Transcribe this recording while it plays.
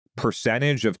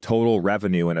percentage of total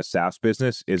revenue in a SaaS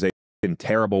business is a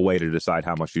terrible way to decide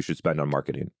how much you should spend on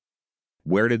marketing.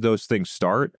 Where did those things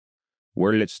start?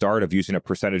 Where did it start of using a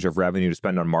percentage of revenue to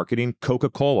spend on marketing?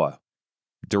 Coca-Cola,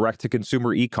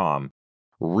 direct-to-consumer e-com,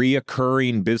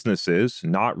 reoccurring businesses,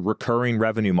 not recurring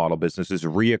revenue model businesses,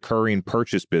 reoccurring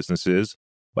purchase businesses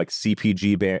like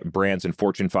CPG brands and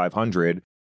Fortune 500,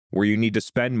 where you need to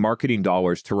spend marketing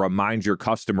dollars to remind your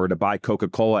customer to buy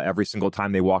Coca-Cola every single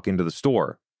time they walk into the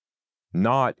store.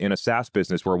 Not in a SaaS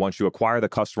business where once you acquire the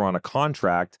customer on a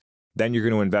contract, then you're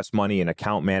going to invest money in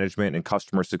account management and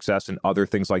customer success and other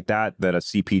things like that that a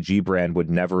CPG brand would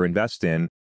never invest in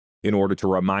order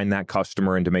to remind that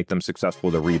customer and to make them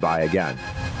successful to rebuy again.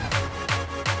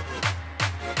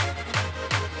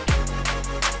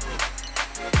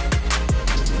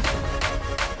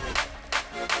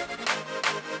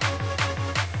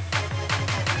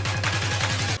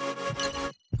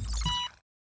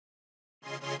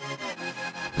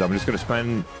 I'm just going to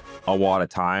spend a lot of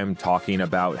time talking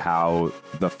about how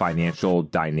the financial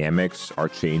dynamics are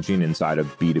changing inside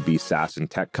of B2B SaaS and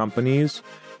tech companies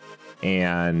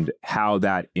and how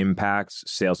that impacts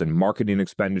sales and marketing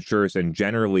expenditures and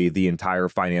generally the entire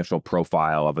financial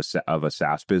profile of a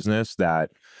SaaS business that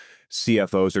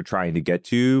CFOs are trying to get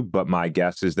to. But my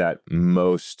guess is that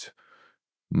most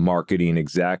marketing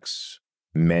execs,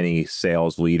 many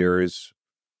sales leaders,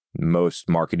 most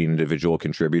marketing individual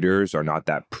contributors are not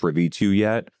that privy to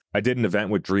yet. I did an event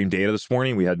with Dream Data this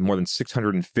morning. We had more than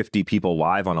 650 people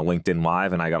live on a LinkedIn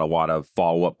Live, and I got a lot of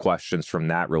follow-up questions from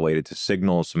that related to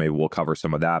signals, so maybe we'll cover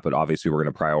some of that, but obviously we're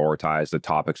going to prioritize the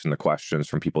topics and the questions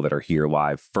from people that are here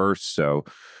live first, so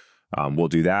we'll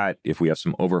do that. If we have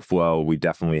some overflow, we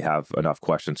definitely have enough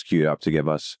questions queued up to give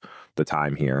us the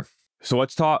time here. So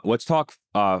let's talk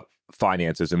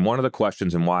finances. And one of the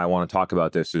questions and why I want to talk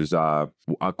about this is a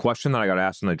question that I got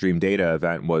asked in the Dream Data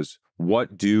event was,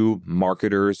 what do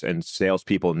marketers and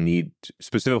salespeople need,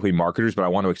 specifically marketers, but I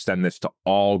want to extend this to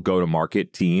all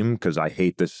go-to-market team because I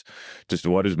hate this, just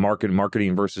what is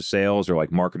marketing versus sales, or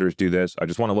like marketers do this. I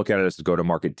just want to look at it as a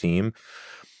go-to-market team.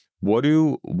 What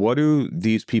do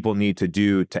these people need to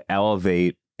do to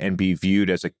elevate and be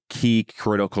viewed as a key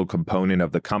critical component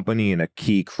of the company and a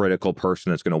key critical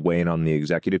person that's going to weigh in on the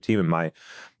executive team? And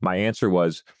my answer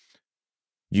was,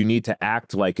 you need to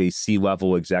act like a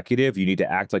C-level executive. You need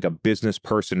to act like a business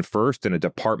person first and a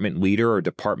department leader or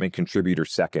department contributor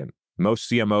second. Most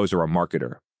CMOs are a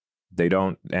marketer. They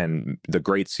don't, and the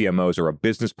great CMOs are a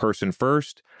business person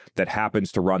first that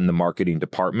happens to run the marketing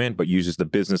department, but uses the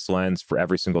business lens for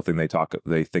every single thing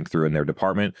they think through in their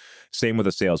department. Same with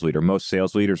a sales leader. Most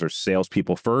sales leaders are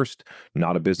salespeople first,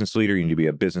 not a business leader. You need to be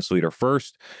a business leader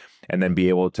first, and then be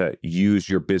able to use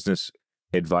your business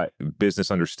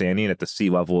understanding at the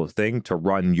C-level thing to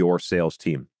run your sales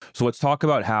team. So let's talk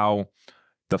about how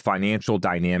the financial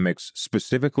dynamics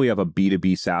specifically of a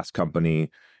B2B SaaS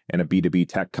company and a B2B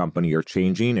tech company are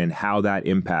changing and how that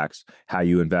impacts how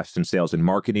you invest in sales and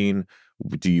marketing.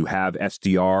 Do you have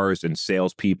SDRs and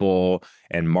salespeople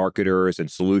and marketers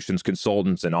and solutions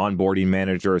consultants and onboarding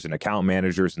managers and account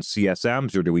managers and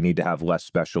CSMs, or do we need to have less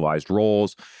specialized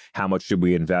roles? How much should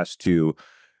we invest to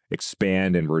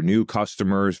expand and renew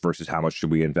customers versus how much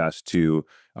should we invest to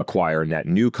acquire net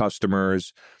new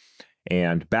customers?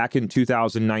 And back in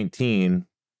 2019,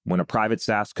 when a private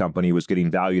SaaS company was getting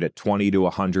valued at 20 to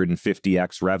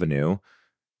 150x revenue,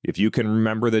 if you can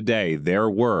remember the day,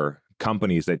 there were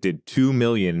companies that did 2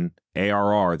 million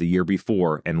ARR the year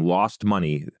before and lost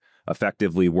money,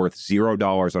 effectively worth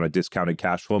 $0 on a discounted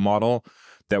cash flow model,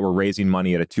 that were raising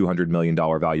money at a $200 million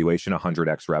valuation,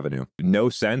 100x revenue. No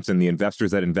sense, and the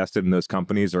investors that invested in those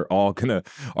companies are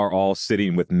all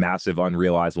sitting with massive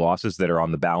unrealized losses that are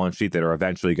on the balance sheet that are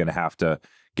eventually going to have to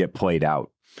get played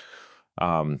out.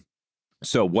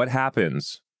 So what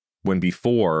happens when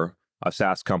before a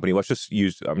SaaS company, I'm just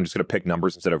going to pick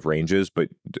numbers instead of ranges, but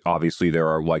obviously there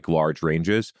are like large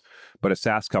ranges, but a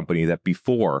SaaS company that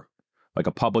before, like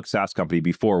a public SaaS company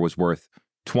before, was worth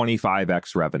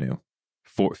 25x revenue,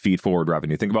 feed forward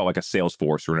revenue. Think about like a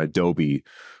Salesforce or an Adobe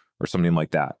or something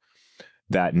like that.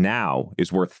 That now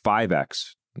is worth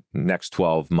 5x next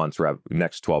 12 months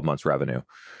revenue,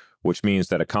 which means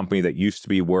that a company that used to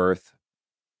be worth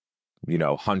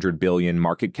 100 billion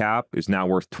market cap is now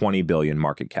worth 20 billion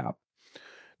market cap.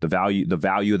 The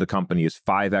value of the company is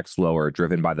 5x lower,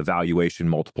 driven by the valuation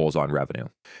multiples on revenue.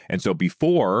 And so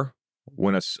before,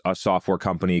 when a software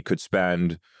company could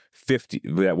spend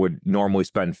that would normally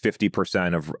spend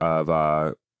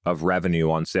 50% of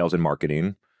revenue on sales and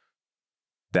marketing,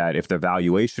 that if the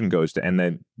valuation goes to, and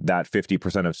then that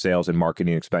 50% of sales and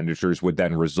marketing expenditures would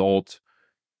then result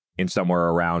in somewhere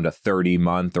around a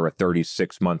 30-month or a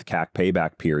 36-month CAC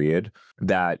payback period,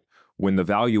 that when the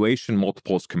valuation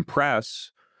multiples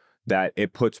compress, that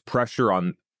it puts pressure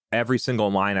on every single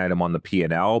line item on the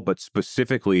P&L, but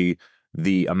specifically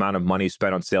the amount of money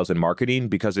spent on sales and marketing,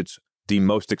 because it's the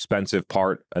most expensive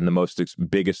part and the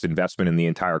biggest investment in the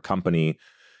entire company,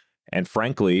 and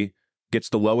frankly, gets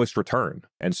the lowest return.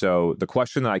 And so the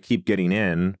question that I keep getting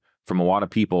in from a lot of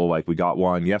people, like we got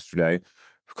one yesterday,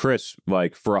 Chris,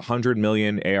 like for 100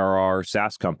 million ARR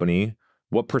SaaS company,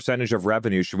 what percentage of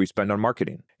revenue should we spend on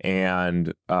marketing?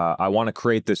 And I want to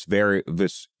create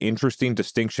this interesting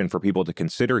distinction for people to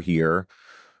consider here,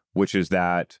 which is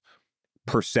that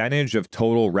percentage of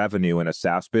total revenue in a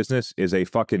SaaS business is a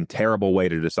fucking terrible way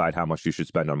to decide how much you should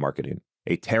spend on marketing.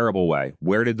 A terrible way.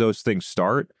 Where did those things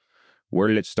start? Where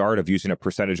did it start of using a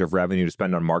percentage of revenue to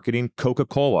spend on marketing?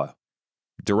 Coca-Cola,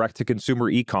 direct-to-consumer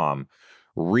e-com,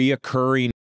 reoccurring